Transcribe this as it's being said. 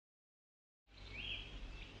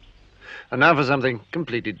And now for something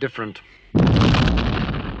completely different.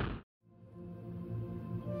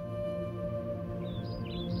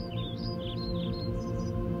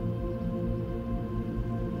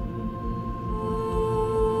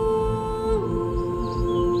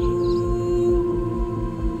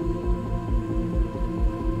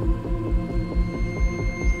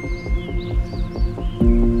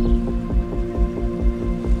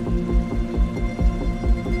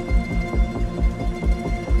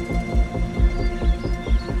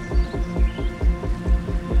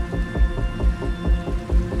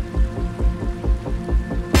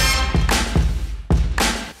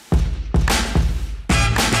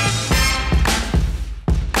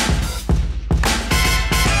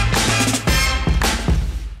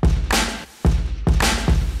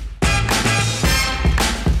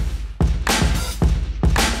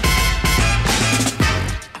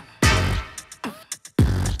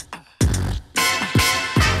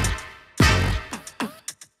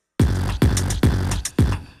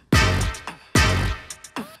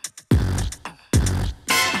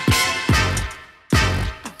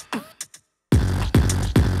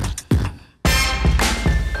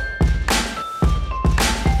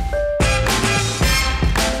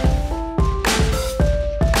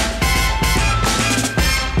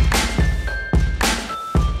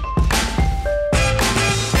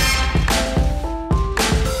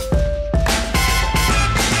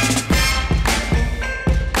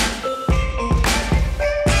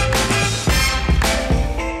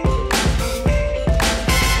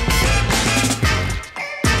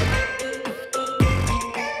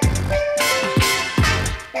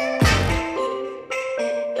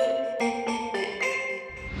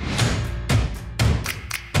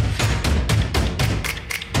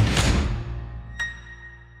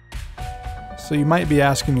 So you might be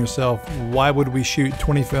asking yourself, why would we shoot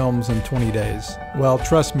 20 films in 20 days? Well,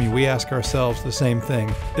 trust me, we ask ourselves the same thing.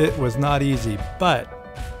 It was not easy,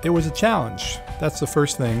 but it was a challenge. That's the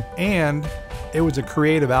first thing. And it was a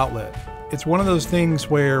creative outlet. It's one of those things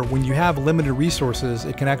where when you have limited resources,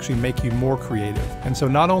 it can actually make you more creative. And so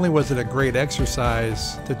not only was it a great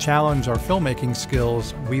exercise to challenge our filmmaking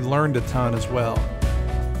skills, we learned a ton as well.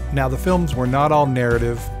 Now, the films were not all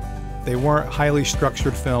narrative. They weren't highly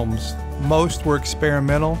structured films. Most were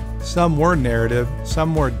experimental, some were narrative,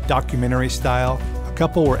 some were documentary style, a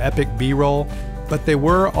couple were epic B-roll, but they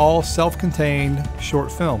were all self-contained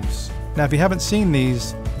short films. Now, if you haven't seen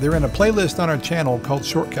these, they're in a playlist on our channel called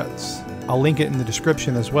Shortcuts. I'll link it in the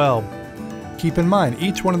description as well. Keep in mind,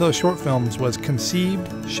 each one of those short films was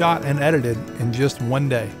conceived, shot, and edited in just one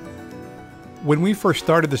day. When we first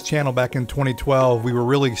started this channel back in 2012, we were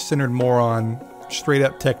really centered more on straight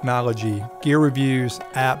up technology, gear reviews,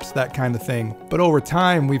 apps, that kind of thing. But over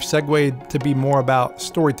time, we've segued to be more about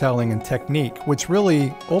storytelling and technique, which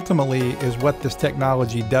really ultimately is what this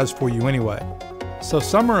technology does for you anyway. So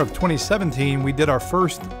summer of 2017, we did our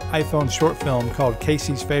first iPhone short film called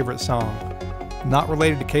Casey's Favorite Song. Not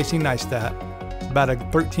related to Casey Neistat. It's about a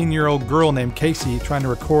 13-year-old girl named Casey trying to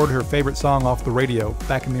record her favorite song off the radio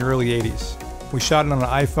back in the early 80s. We shot it on an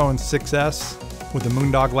iPhone 6S with the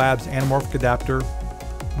Moondog Labs anamorphic adapter.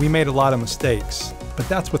 We made a lot of mistakes, but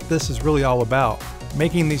that's what this is really all about.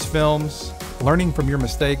 Making these films, learning from your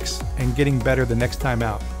mistakes, and getting better the next time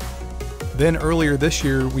out. Then earlier this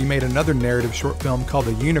year, we made another narrative short film called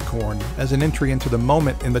The Unicorn as an entry into the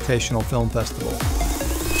Moment Invitational Film Festival.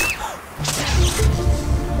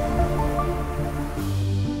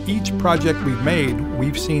 Each project we've made,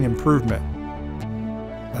 we've seen improvement.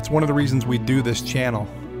 That's one of the reasons we do this channel.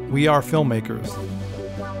 We are filmmakers.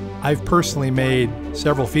 I've personally made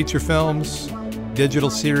several feature films, digital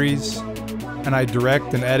series, and I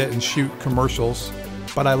direct and edit and shoot commercials.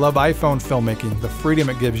 But I love iPhone filmmaking, the freedom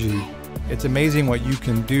it gives you. It's amazing what you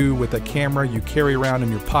can do with a camera you carry around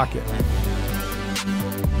in your pocket.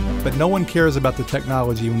 But no one cares about the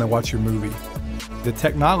technology when they watch your movie. The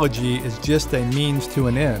technology is just a means to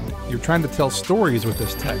an end. You're trying to tell stories with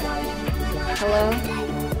this tech. Hello?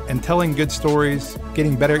 And telling good stories,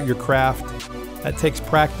 getting better at your craft, that takes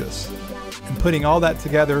practice. And putting all that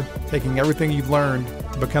together, taking everything you've learned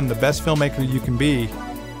to become the best filmmaker you can be,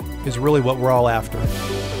 is really what we're all after.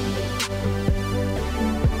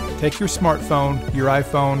 Take your smartphone, your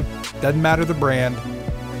iPhone, doesn't matter the brand,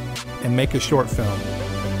 and make a short film.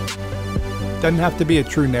 Doesn't have to be a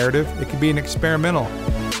true narrative, it could be an experimental.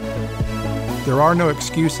 There are no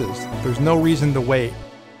excuses, there's no reason to wait.